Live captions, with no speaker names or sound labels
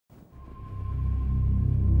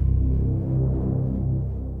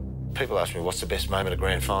people ask me, what's the best moment of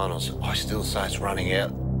grand finals? I still say it's running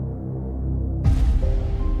out.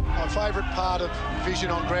 My favourite part of vision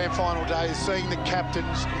on grand final day is seeing the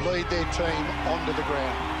captains lead their team onto the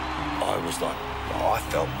ground. I was like, I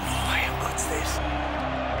felt, what's this?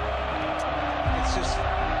 It's just a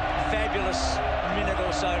fabulous minute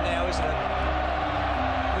or so now, isn't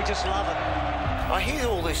it? We just love it. I hear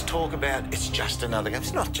all this talk about it's just another game.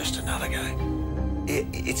 It's not just another game.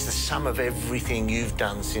 It's the sum of everything you've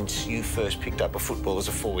done since you first picked up a football as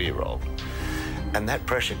a 4-year-old. And that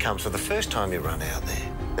pressure comes for the first time you run out there.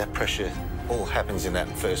 That pressure all happens in that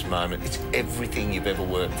first moment. It's everything you've ever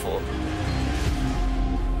worked for.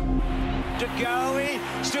 De Goey,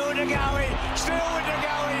 still De Goey, still with De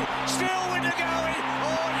Goey, still with De Goey.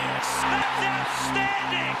 Oh, yes. That's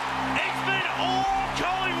outstanding. It's been all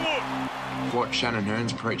Collingwood. What Shannon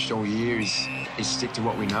Hearn's preached all year is stick to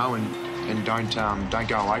what we know and don't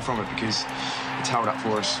go away from it, because it's held up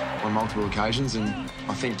for us on multiple occasions, and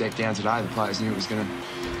I think deck down today the players knew it was going to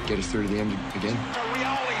get us through to the end again.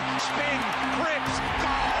 Rioli, spin, Cripps,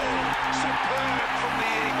 goal, superb from the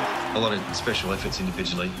Eagles. A lot of special efforts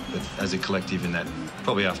individually, but as a collective in that,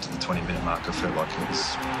 probably after the 20-minute mark, I felt like it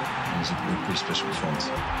was a pretty special performance.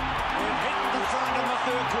 We've hit the front in the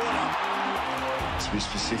third quarter. To be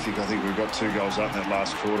specific, I think we've got 2 goals up in that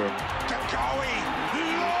last quarter. De Goey,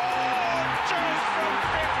 launches from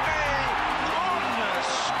 50.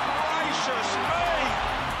 Goodness gracious me.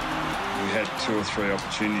 We had 2 or 3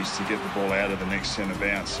 opportunities to get the ball out of the next centre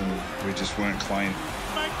bounce, and we just weren't clean.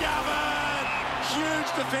 McGovern, huge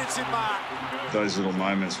defensive mark. Those little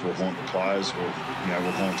moments will haunt the players, or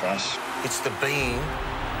will haunt us. It's the being,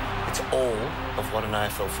 it's all of what an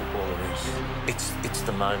AFL footballer is. It's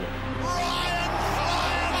the moment. Ryan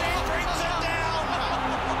finally brings it down.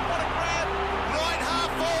 What a grab. Right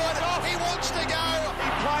half forward. He wants to go. He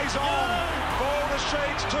plays on. Ball to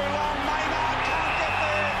Sheets, too long. Maynard can't get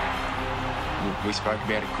there. We spoke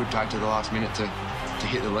about it could take to the last minute to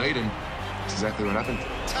hit the lead, and that's exactly what happened.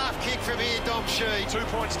 Tough kick from here, Dom Sheed. 2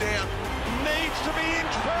 points down. Needs to be in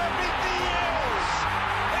perfect. He is.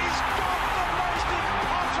 He's got the most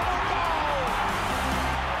impossible goal.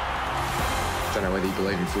 Don't know whether you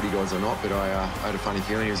believe in footy gods or not, but I had a funny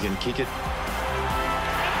feeling he was going to kick it.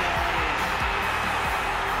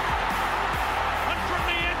 And from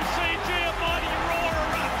the MCG, a mighty roar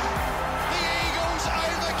erupts. The Eagles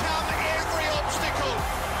overcome every obstacle.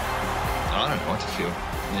 I don't know what to feel.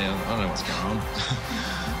 Yeah, I don't know what's going on.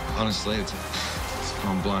 Honestly,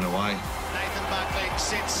 I'm blown away. Nathan Buckley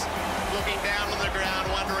sits looking down on the ground,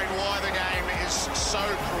 wondering why the game is so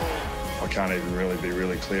cruel. I can't even really be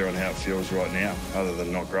clear on how it feels right now, other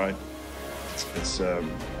than not great. It's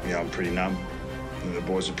I'm pretty numb, and the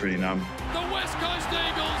boys are pretty numb. The West Coast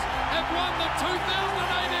Eagles have won the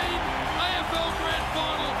 2018 AFL Grand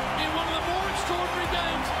Final in one of the more extraordinary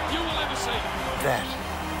games you will ever see. That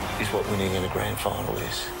is what winning in a grand final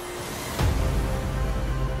is.